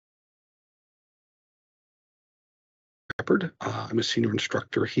Shepard. I'm a senior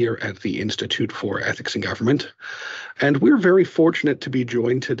instructor here at the Institute for Ethics and Government, and we're very fortunate to be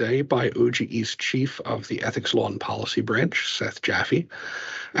joined today by OGE's Chief of the Ethics Law and Policy Branch, Seth Jaffe.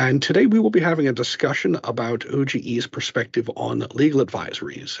 And today we will be having a discussion about OGE's perspective on legal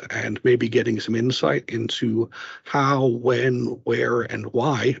advisories and maybe getting some insight into how, when, where, and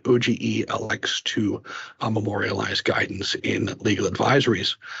why OGE elects to memorialize guidance in legal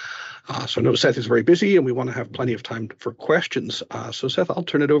advisories. So I know Seth is very busy and we want to have plenty of time for questions. So Seth, I'll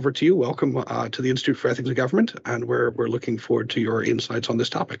turn it over to you. Welcome to the Institute for Ethics and Government, and we're looking forward to your insights on this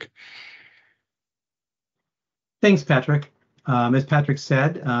topic. Thanks, Patrick. As Patrick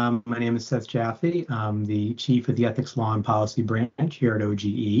said, my name is Seth Jaffe. I'm the Chief of the Ethics Law and Policy Branch here at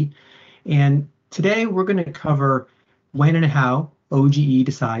OGE. And today we're going to cover when and how OGE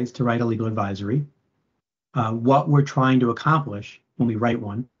decides to write a legal advisory, what we're trying to accomplish when we write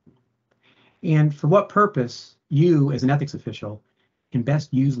one, and for what purpose you, as an ethics official, can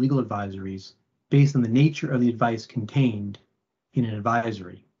best use legal advisories based on the nature of the advice contained in an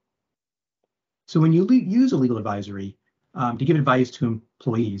advisory. So when you use a legal advisory to give advice to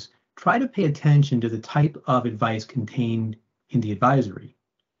employees, try to pay attention to the type of advice contained in the advisory,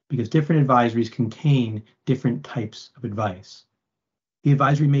 because different advisories contain different types of advice. The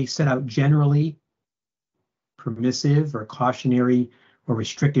advisory may set out generally permissive or cautionary or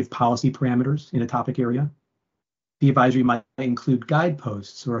restrictive policy parameters in a topic area. The advisory might include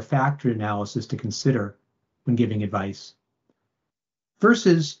guideposts or a factor analysis to consider when giving advice,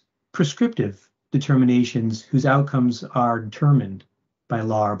 versus prescriptive determinations whose outcomes are determined by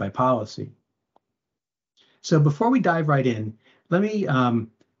law or by policy. So before we dive right in, let me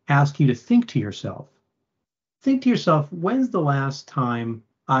ask you to think to yourself, when's the last time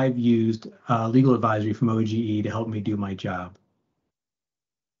I've used legal advisory from OGE to help me do my job?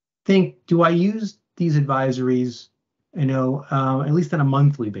 Think, do I use these advisories, at least on a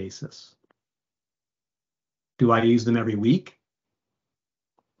monthly basis? Do I use them every week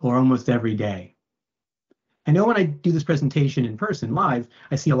or almost every day? I know when I do this presentation in person live,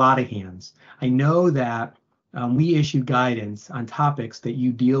 I see a lot of hands. I know that we issue guidance on topics that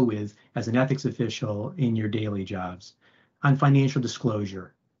you deal with as an ethics official in your daily jobs, on financial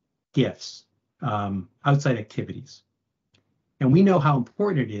disclosure, gifts, outside activities. And we know how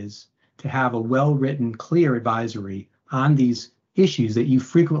important it is to have a well-written, clear advisory on these issues that you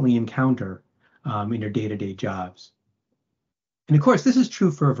frequently encounter in your day-to-day jobs. And of course, this is true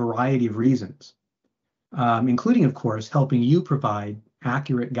for a variety of reasons, including, of course, helping you provide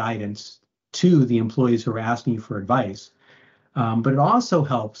accurate guidance to the employees who are asking you for advice. But it also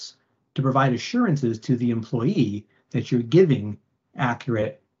helps to provide assurances to the employee that you're giving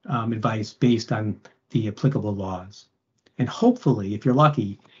accurate advice based on the applicable laws. And hopefully, if you're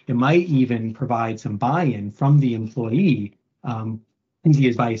lucky, it might even provide some buy-in from the employee in the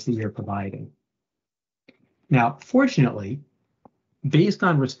advice that you're providing. Now, fortunately, based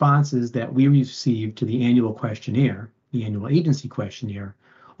on responses that we received to the annual questionnaire, the annual agency questionnaire,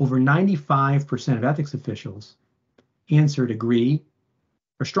 over 95% of ethics officials answered agree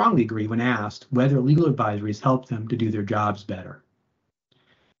or strongly agree when asked whether legal advisories help them to do their jobs better.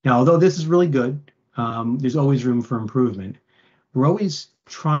 Now, although this is really good, there's always room for improvement. We're always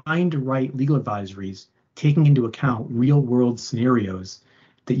trying to write legal advisories taking into account real-world scenarios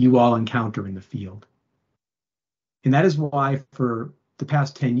that you all encounter in the field. And that is why for the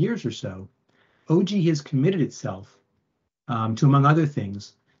past 10 years or so, OGE has committed itself to, among other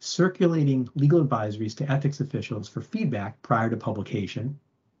things, circulating legal advisories to ethics officials for feedback prior to publication,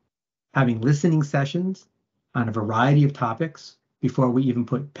 having listening sessions on a variety of topics before we even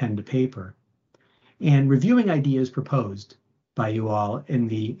put pen to paper, and reviewing ideas proposed by you all in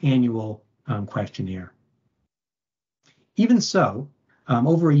the annual questionnaire. Even so,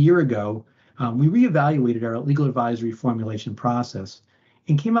 over a year ago, we reevaluated our legal advisory formulation process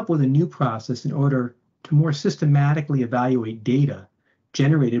and came up with a new process in order to more systematically evaluate data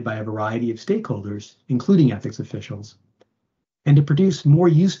generated by a variety of stakeholders, including ethics officials, and to produce more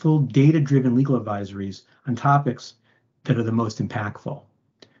useful data-driven legal advisories on topics that are the most impactful.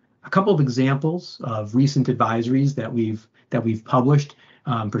 A couple of examples of recent advisories that we've published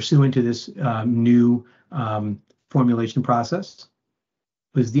pursuant to this new formulation process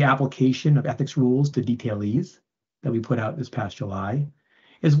was the application of ethics rules to detailees that we put out this past July,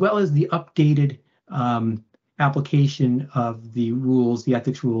 as well as the updated application of the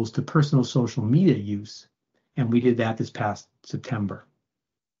ethics rules to personal social media use. And we did that this past September.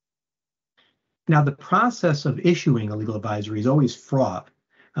 Now, the process of issuing a legal advisory is always fraught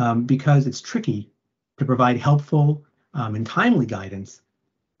because it's tricky to provide helpful and timely guidance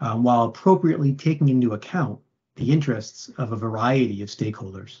while appropriately taking into account the interests of a variety of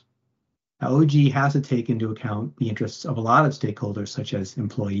stakeholders. Now, OGE has to take into account the interests of a lot of stakeholders, such as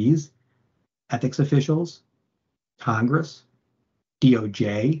employees, ethics officials, Congress,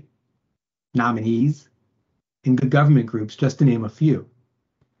 DOJ, nominees, and good government groups, just to name a few.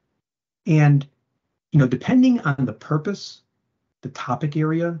 And, depending on the purpose, the topic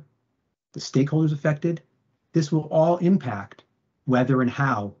area, the stakeholders affected, this will all impact whether and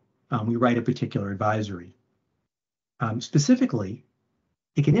how we write a particular advisory. Specifically,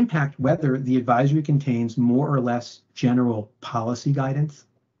 it can impact whether the advisory contains more or less general policy guidance,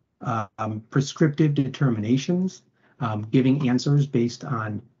 prescriptive determinations, giving answers based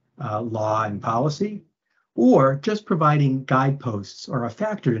on law and policy, or just providing guideposts or a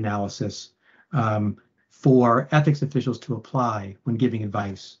factored analysis for ethics officials to apply when giving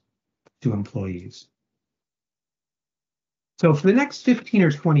advice to employees. So for the next 15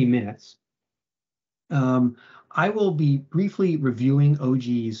 or 20 minutes, I will be briefly reviewing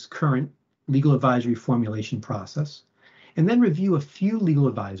OGE's current legal advisory formulation process, and then review a few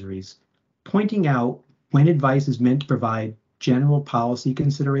legal advisories, pointing out when advice is meant to provide general policy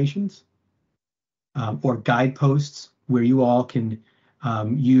considerations or guideposts where you all can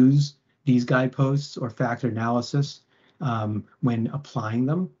use these guideposts or factor analysis when applying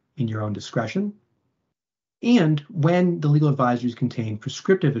them in your own discretion, and when the legal advisories contain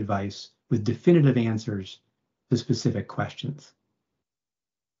prescriptive advice with definitive answers to specific questions.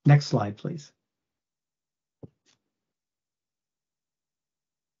 Next slide, please.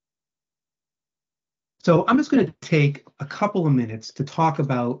 So I'm just going to take a couple of minutes to talk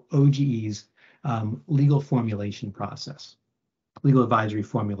about OGE's legal formulation process, legal advisory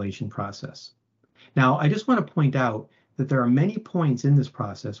formulation process. Now, I just want to point out that there are many points in this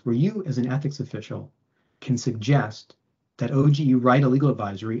process where you, as an ethics official, can suggest that OGE write a legal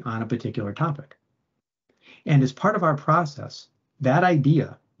advisory on a particular topic. And as part of our process, that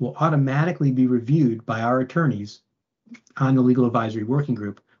idea will automatically be reviewed by our attorneys on the legal advisory working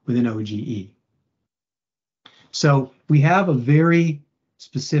group within OGE. So we have a very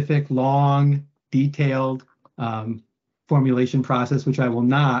specific, long, detailed formulation process, which I will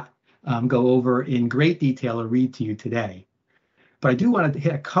not go over in great detail or read to you today. But I do want to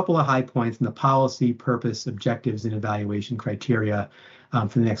hit a couple of high points in the policy, purpose, objectives, and evaluation criteria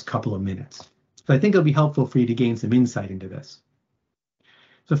for the next couple of minutes. So I think it'll be helpful for you to gain some insight into this.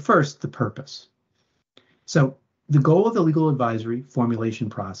 So first, the purpose. So the goal of the legal advisory formulation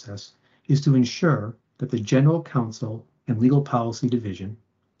process is to ensure that the General Counsel and Legal Policy Division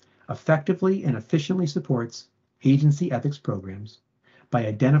effectively and efficiently supports agency ethics programs by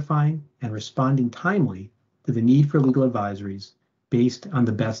identifying and responding timely to the need for legal advisories based on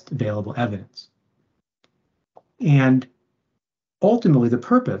the best available evidence. And ultimately, the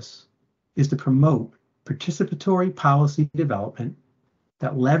purpose is to promote participatory policy development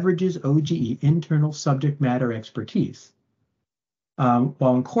that leverages OGE internal subject matter expertise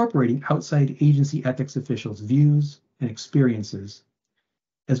while incorporating outside agency ethics officials' views and experiences,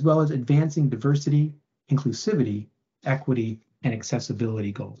 as well as advancing diversity, inclusivity, equity, and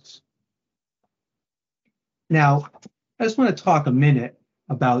accessibility goals. Now, I just want to talk a minute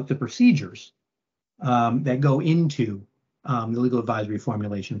about the procedures that go into the legal advisory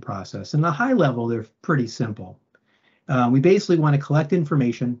formulation process. And at a high level, they're pretty simple. We basically want to collect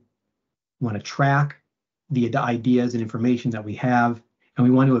information, want to track the ideas and information that we have, and we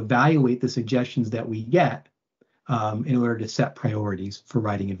want to evaluate the suggestions that we get in order to set priorities for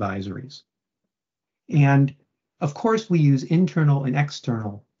writing advisories. And of course, we use internal and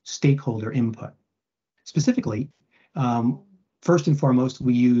external stakeholder input. Specifically, first and foremost,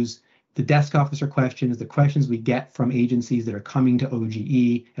 we use the desk officer questions, the questions we get from agencies that are coming to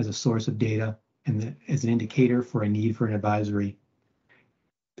OGE as a source of data and as an indicator for a need for an advisory.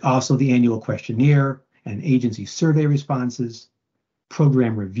 Also, the annual questionnaire and agency survey responses,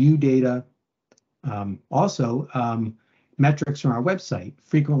 program review data. Also, metrics from our website,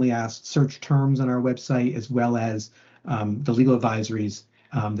 frequently asked search terms on our website, as well as the legal advisories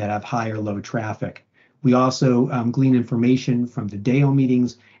that have high or low traffic. We also glean information from the DAO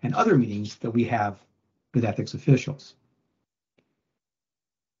meetings and other meetings that we have with ethics officials.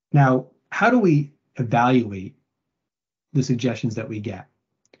 Now, how do we evaluate the suggestions that we get?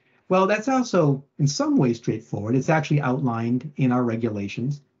 Well, that's also in some ways straightforward. It's actually outlined in our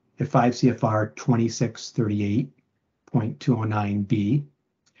regulations at 5 CFR 2638.209B.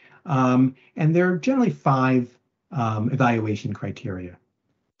 And there are generally 5 evaluation criteria.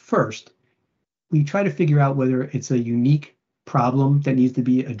 First, we try to figure out whether it's a unique problem that needs to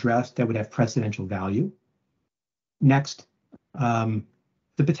be addressed that would have precedential value. Next,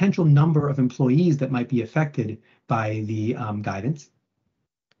 the potential number of employees that might be affected by the guidance.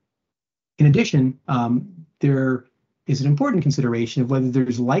 In addition, there is an important consideration of whether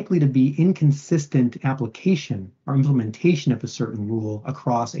there's likely to be inconsistent application or implementation of a certain rule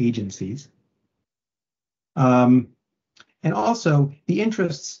across agencies. And also the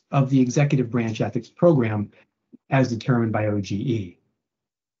interests of the executive branch ethics program as determined by OGE.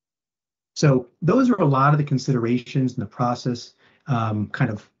 So those are a lot of the considerations in the process, kind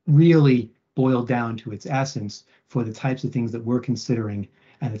of really boiled down to its essence for the types of things that we're considering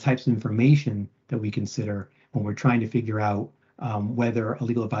and the types of information that we consider when we're trying to figure out whether a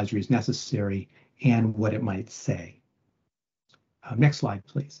legal advisory is necessary and what it might say. Next slide,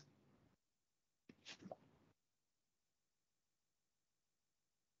 please.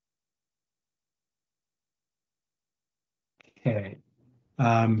 Okay.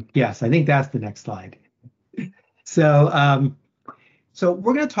 Yes, I think that's the next slide. So, so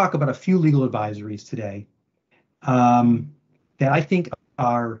we're going to talk about a few legal advisories today that I think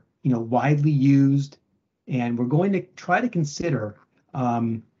are, widely used, and we're going to try to consider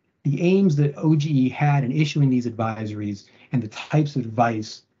the aims that OGE had in issuing these advisories and the types of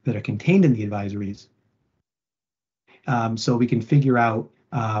advice that are contained in the advisories, so we can figure out,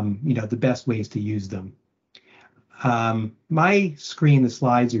 the best ways to use them. My screen, the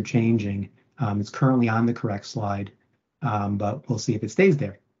slides are changing. It's currently on the correct slide, but we'll see if it stays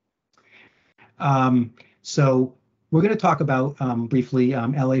there. So we're going to talk about briefly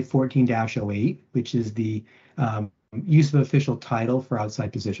LA 14-08, which is the use of official title for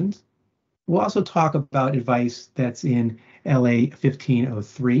outside positions. We'll also talk about advice that's in LA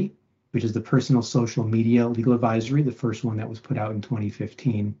 1503, which is the personal social media legal advisory, the first one that was put out in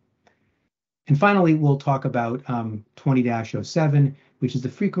 2015. And finally, we'll talk about 20-07, which is the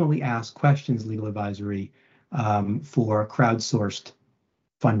frequently asked questions legal advisory for crowdsourced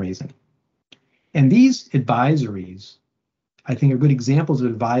fundraising. And these advisories, I think, are good examples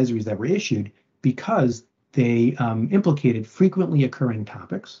of advisories that were issued because they implicated frequently occurring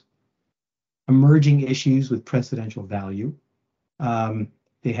topics, emerging issues with precedential value.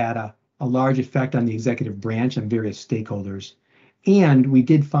 They had a large effect on the executive branch and various stakeholders. And we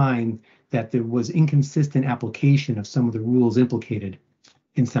did find that there was inconsistent application of some of the rules implicated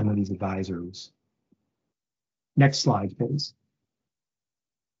in some of these advisories. Next slide, please.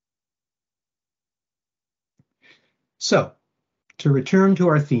 So, to return to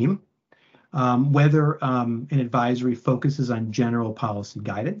our theme, whether an advisory focuses on general policy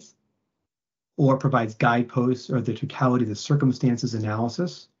guidance or provides guideposts or the totality of the circumstances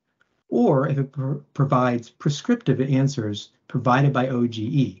analysis, or if it provides prescriptive answers provided by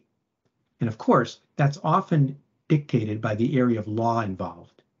OGE. And of course, that's often dictated by the area of law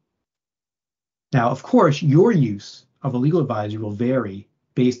involved. Now, of course, your use of a legal advisory will vary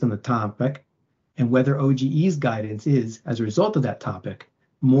based on the topic and whether OGE's guidance is, as a result of that topic,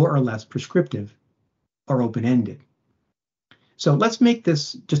 more or less prescriptive or open-ended. So let's make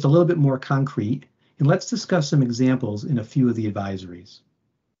this just a little bit more concrete, and let's discuss some examples in a few of the advisories.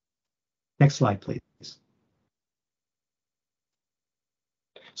 Next slide, please.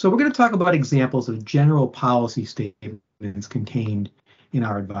 So we're going to talk about examples of general policy statements contained in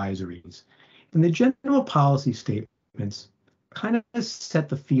our advisories. And the general policy statements kind of set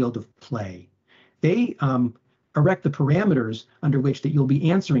the field of play. They erect the parameters under which that you'll be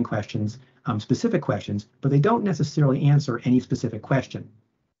answering questions, specific questions, but they don't necessarily answer any specific question.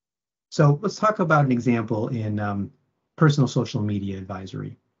 So let's talk about an example in personal social media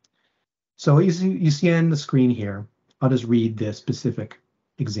advisory. So you see on the screen here, I'll just read this specific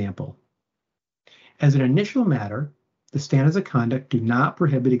example. As an initial matter, the standards of conduct do not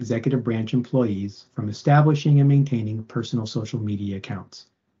prohibit executive branch employees from establishing and maintaining personal social media accounts.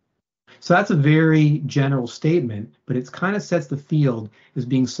 So that's a very general statement, but it kind of sets the field as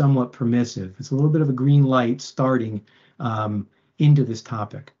being somewhat permissive. It's a little bit of a green light starting into this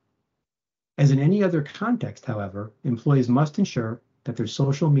topic. As in any other context, however, employees must ensure that their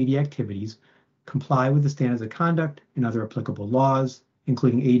social media activities comply with the standards of conduct and other applicable laws,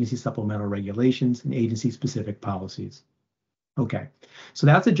 including agency supplemental regulations and agency-specific policies. Okay, so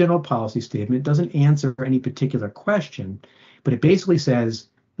that's a general policy statement. It doesn't answer any particular question, but it basically says,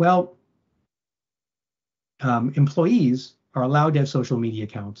 well, employees are allowed to have social media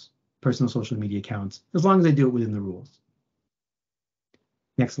accounts, personal social media accounts, as long as they do it within the rules.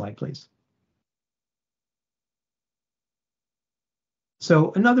 Next slide, please.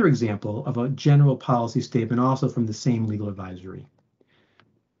 So another example of a general policy statement also from the same legal advisory.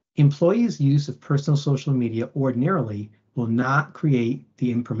 Employees' use of personal social media ordinarily will not create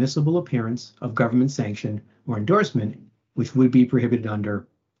the impermissible appearance of government sanction or endorsement which would be prohibited under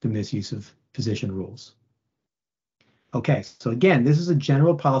the misuse of position rules. Okay, so again, this is a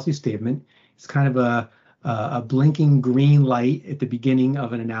general policy statement. It's kind of a blinking green light at the beginning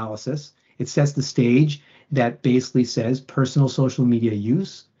of an analysis. It sets the stage that basically says personal social media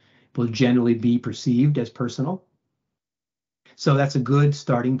use will generally be perceived as personal. So that's a good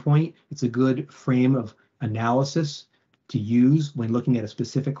starting point. It's a good frame of analysis to use when looking at a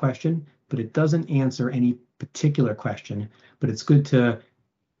specific question, but it doesn't answer any particular question. But it's good to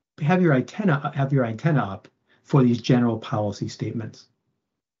have your antenna up for these general policy statements.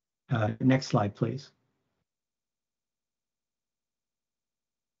 Next slide, please.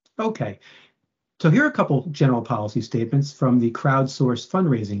 Okay, so here are a couple general policy statements from the crowdsourced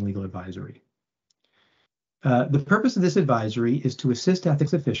fundraising legal advisory. The purpose of this advisory is to assist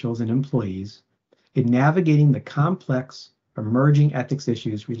ethics officials and employees in navigating the complex emerging ethics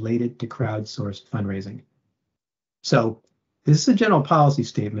issues related to crowdsourced fundraising. So this is a general policy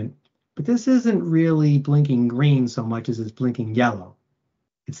statement, but this isn't really blinking green so much as it's blinking yellow.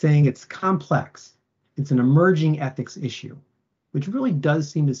 It's saying it's complex. It's an emerging ethics issue, which really does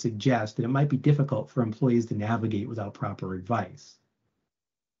seem to suggest that it might be difficult for employees to navigate without proper advice.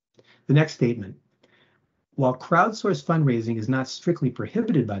 The next statement. While crowdsourced fundraising is not strictly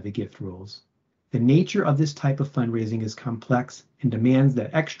prohibited by the gift rules, the nature of this type of fundraising is complex and demands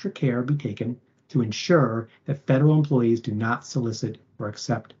that extra care be taken to ensure that federal employees do not solicit or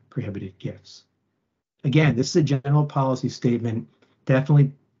accept prohibited gifts. Again, this is a general policy statement,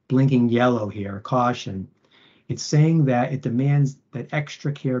 definitely blinking yellow here, caution. It's saying that it demands that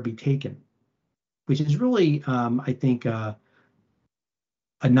extra care be taken, which is really, I think, a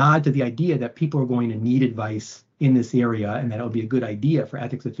nod to the idea that people are going to need advice in this area and that it would be a good idea for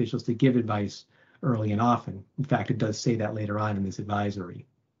ethics officials to give advice early and often. In fact, it does say that later on in this advisory.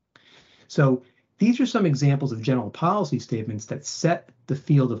 So these are some examples of general policy statements that set the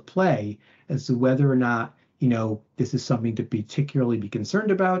field of play as to whether or not, this is something to particularly be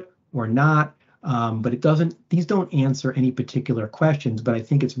concerned about or not. But these don't answer any particular questions, but I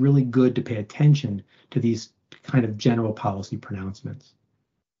think it's really good to pay attention to these kind of general policy pronouncements.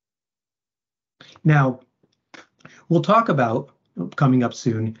 Now, we'll talk about, coming up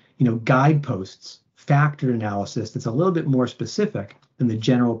soon, guideposts, factored analysis that's a little bit more specific than the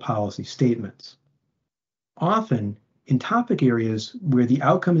general policy statements. Often, in topic areas where the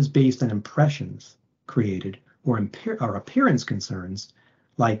outcome is based on impressions created or appearance concerns,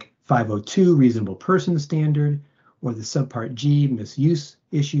 like 502 reasonable person standard, or the subpart G misuse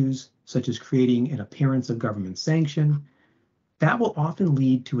issues, such as creating an appearance of government sanction, that will often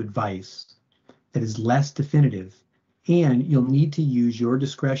lead to advice that is less definitive, and you'll need to use your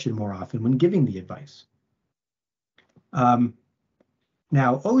discretion more often when giving the advice.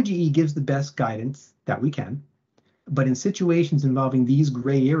 Now, OGE gives the best guidance that we can, but in situations involving these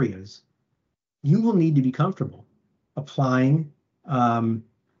gray areas, you will need to be comfortable applying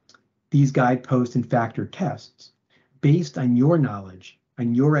these guideposts and factor tests based on your knowledge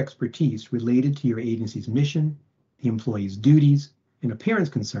and your expertise related to your agency's mission, the employee's duties, and appearance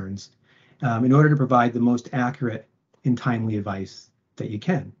concerns in order to provide the most accurate and timely advice that you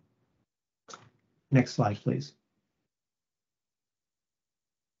can. Next slide, please.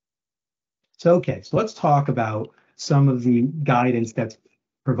 So let's talk about some of the guidance that's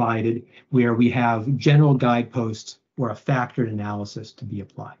provided where we have general guideposts or a factored analysis to be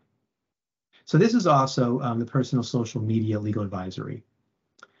applied. So this is also the personal social media legal advisory.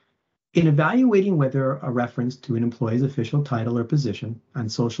 In evaluating whether a reference to an employee's official title or position on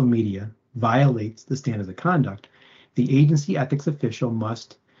social media violates the standards of conduct, the agency ethics official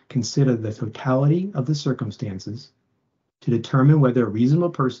must consider the totality of the circumstances to determine whether a reasonable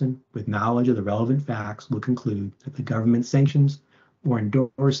person with knowledge of the relevant facts will conclude that the government sanctions or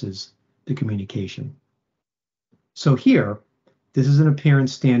endorses the communication. So here, this is an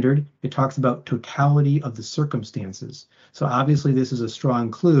appearance standard. It talks about totality of the circumstances. So obviously this is a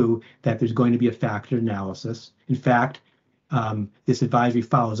strong clue that there's going to be a factored analysis. In fact, this advisory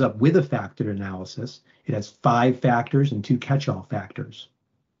follows up with a factored analysis. It has 5 factors and 2 catch-all factors.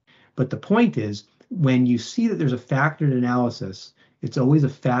 But the point is, when you see that there's a factored analysis, it's always a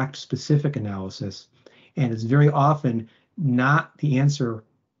fact-specific analysis, and it's very often not the answer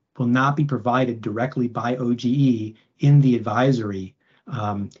will not be provided directly by OGE in the advisory.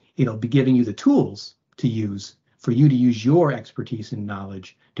 It'll be giving you the tools to use for you to use your expertise and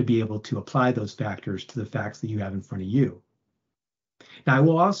knowledge to be able to apply those factors to the facts that you have in front of you. Now, I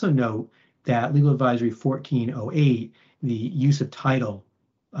will also note that Legal Advisory 1408, the use of title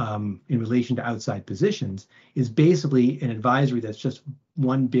in relation to outside positions, is basically an advisory that's just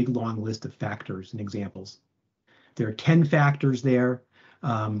one big long list of factors and examples. There are 10 factors there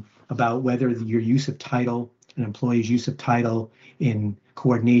about whether your use of title, an employee's use of title in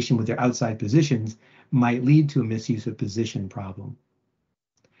coordination with their outside positions might lead to a misuse of position problem.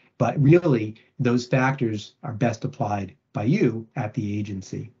 But really, those factors are best applied by you at the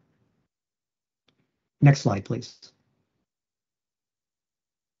agency. Next slide, please.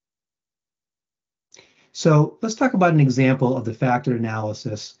 So let's talk about an example of the factor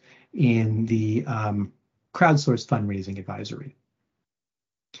analysis in the crowdsourced fundraising advisory.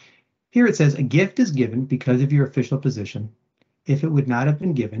 Here it says a gift is given because of your official position if it would not have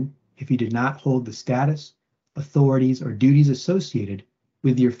been given if you did not hold the status, authorities, or duties associated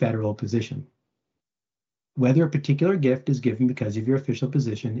with your federal position. Whether a particular gift is given because of your official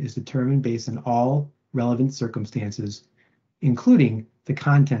position is determined based on all relevant circumstances, including the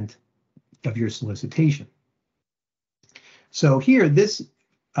content of your solicitation. So here, this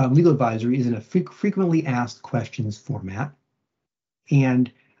legal advisory is in a frequently asked questions format.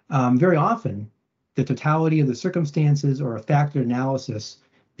 And very often, the totality of the circumstances or a factor analysis,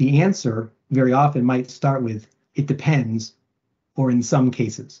 the answer very often might start with, it depends, or in some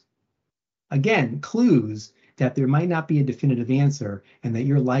cases. Again, clues that there might not be a definitive answer and that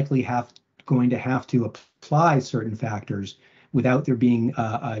you're likely going to have to apply certain factors without there being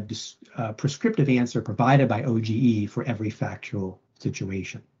a prescriptive answer provided by OGE for every factual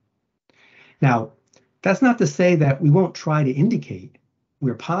situation. Now, that's not to say that we won't try to indicate,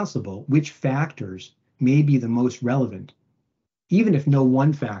 where possible, which factors may be the most relevant, even if no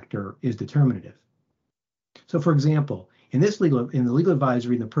one factor is determinative. So for example, in the legal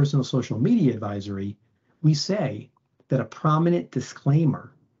advisory, in the personal social media advisory, we say that a prominent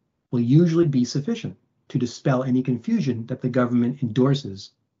disclaimer will usually be sufficient to dispel any confusion that the government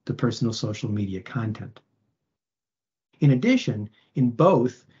endorses the personal social media content. In addition, in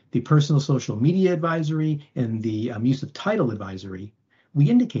both the personal social media advisory and the use of title advisory, we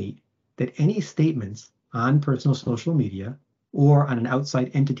indicate that any statements on personal social media or on an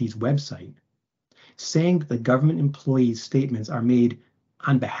outside entity's website saying that the government employee's statements are made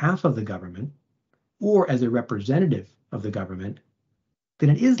on behalf of the government or as a representative of the government, then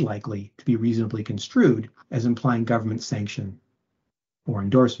it is likely to be reasonably construed as implying government sanction or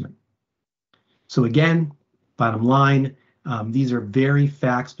endorsement. So again, bottom line, these are very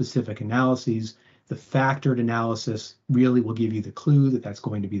fact-specific analyses. The factored analysis really will give you the clue that that's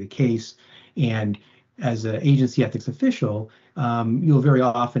going to be the case. And as an agency ethics official, you'll very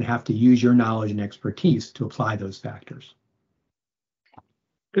often have to use your knowledge and expertise to apply those factors.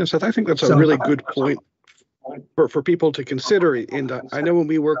 Yes, I think that's a really good point for people to consider. And I know when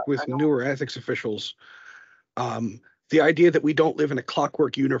we work with newer ethics officials, the idea that we don't live in a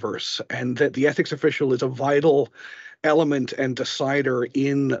clockwork universe and that the ethics official is a vital element and decider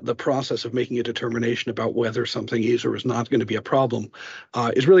in the process of making a determination about whether something is or is not going to be a problem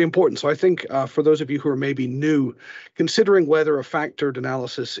is really important. So I think for those of you who are maybe new, considering whether a factored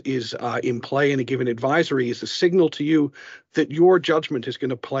analysis is in play in a given advisory is a signal to you that your judgment is going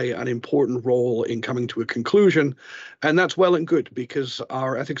to play an important role in coming to a conclusion. And that's well and good because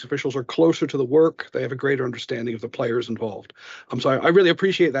our ethics officials are closer to the work. They have a greater understanding of the players involved. So I really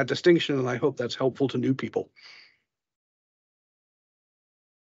appreciate that distinction, and I hope that's helpful to new people.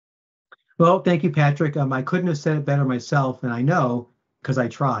 Well, thank you, Patrick. I couldn't have said it better myself, and I know because I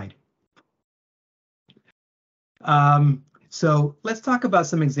tried. So let's talk about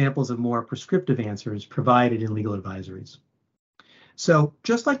some examples of more prescriptive answers provided in legal advisories. So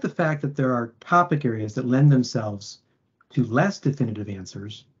just like the fact that there are topic areas that lend themselves to less definitive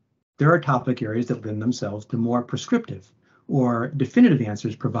answers, there are topic areas that lend themselves to more prescriptive or definitive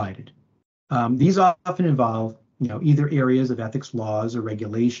answers provided. These often involve either areas of ethics laws or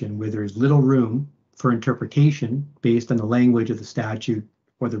regulation where there's little room for interpretation based on the language of the statute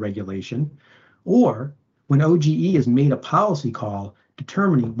or the regulation, or when OGE has made a policy call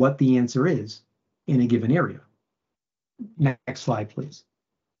determining what the answer is in a given area. Next slide, please.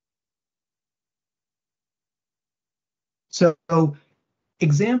 So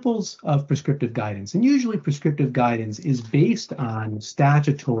examples of prescriptive guidance, and usually prescriptive guidance is based on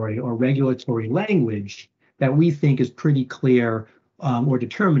statutory or regulatory language that we think is pretty clear or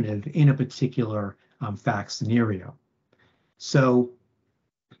determinative in a particular fact scenario. So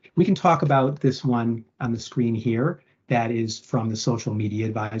we can talk about this one on the screen here. That is from the social media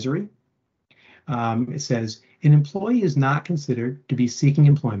advisory. It says, an employee is not considered to be seeking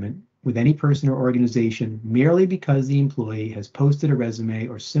employment with any person or organization merely because the employee has posted a resume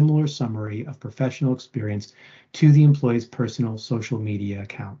or similar summary of professional experience to the employee's personal social media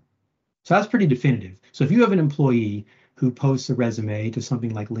account. So that's pretty definitive. So if you have an employee who posts a resume to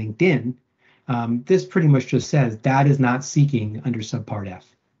something like LinkedIn, this pretty much just says that is not seeking under subpart F.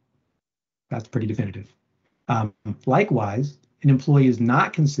 That's pretty definitive. Likewise, an employee is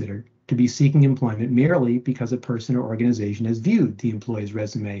not considered to be seeking employment merely because a person or organization has viewed the employee's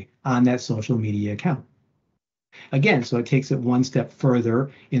resume on that social media account. Again, so it takes it one step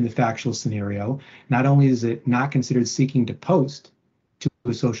further in the factual scenario. Not only is it not considered seeking to post to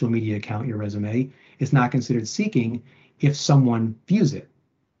a social media account your resume, it's not considered seeking if someone views it.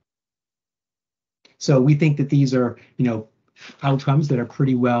 So we think that these are, outcomes that are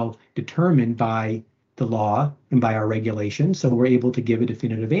pretty well determined by the law and by our regulation. So we're able to give a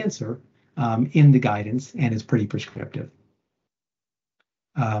definitive answer in the guidance, and it's pretty prescriptive.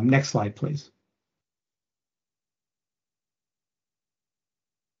 Next slide, please.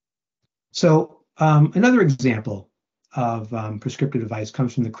 So another example of prescriptive advice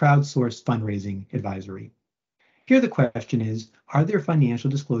comes from the crowdsourced fundraising advisory. Here the question is, are there financial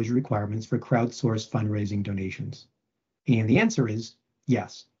disclosure requirements for crowdsourced fundraising donations? And the answer is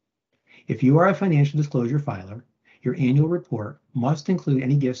yes. If you are a financial disclosure filer, your annual report must include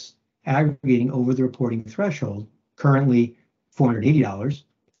any gifts aggregating over the reporting threshold, currently $480,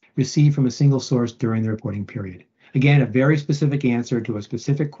 received from a single source during the reporting period. Again, a very specific answer to a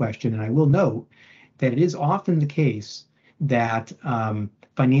specific question, and I will note that it is often the case that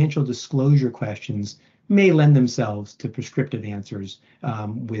financial disclosure questions may lend themselves to prescriptive answers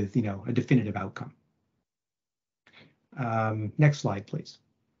with a definitive outcome. Next slide, please.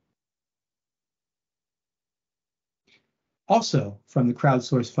 Also, from the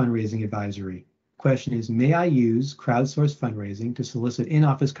crowdsourced fundraising advisory, question is, may I use crowdsourced fundraising to solicit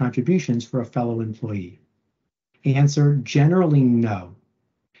in-office contributions for a fellow employee? Answer, generally no.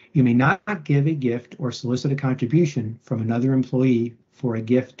 You may not give a gift or solicit a contribution from another employee for a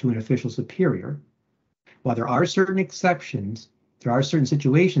gift to an official superior. While there are certain exceptions, there are certain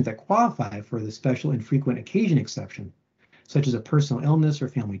situations that qualify for the special and frequent occasion exception, such as a personal illness or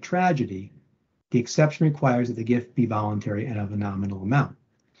family tragedy. The exception requires that the gift be voluntary and of a nominal amount.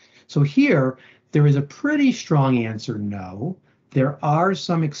 So here, there is a pretty strong answer, no. There are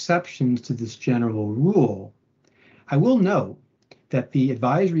some exceptions to this general rule. I will note that the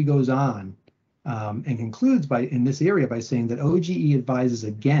advisory goes on and concludes in this area by saying that OGE advises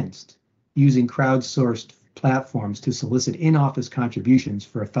against using crowdsourced platforms to solicit in-office contributions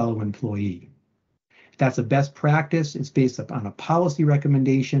for a fellow employee. That's a best practice. It's based upon a policy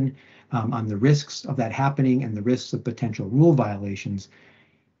recommendation on the risks of that happening and the risks of potential rule violations,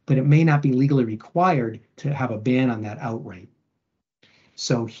 but it may not be legally required to have a ban on that outright.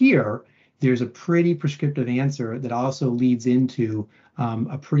 So here, there's a pretty prescriptive answer that also leads into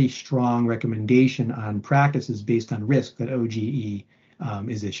a pretty strong recommendation on practices based on risk that OGE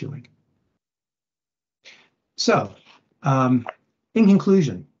is issuing. So in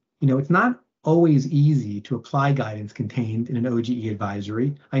conclusion, it's not always easy to apply guidance contained in an OGE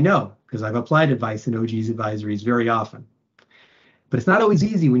advisory. I know, because I've applied advice in OGE's advisories very often. But it's not always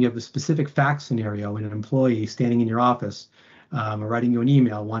easy when you have a specific fact scenario and an employee standing in your office or writing you an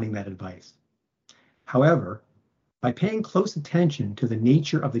email wanting that advice. However, by paying close attention to the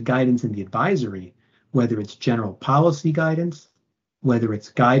nature of the guidance in the advisory, whether it's general policy guidance, whether it's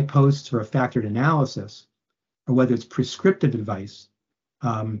guideposts or a factored analysis, or whether it's prescriptive advice,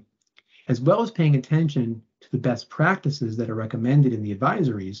 as well as paying attention to the best practices that are recommended in the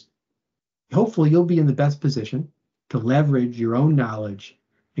advisories, hopefully you'll be in the best position to leverage your own knowledge,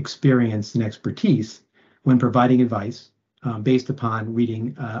 experience, and expertise when providing advice based upon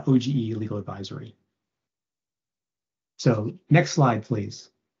reading OGE legal advisory. So next slide,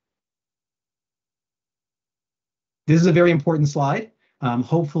 please. This is a very important slide.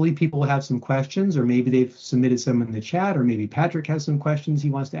 Hopefully people will have some questions, or maybe they've submitted some in the chat, or maybe Patrick has some questions he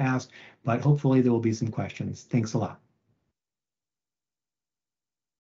wants to ask, but hopefully there will be some questions. Thanks a lot.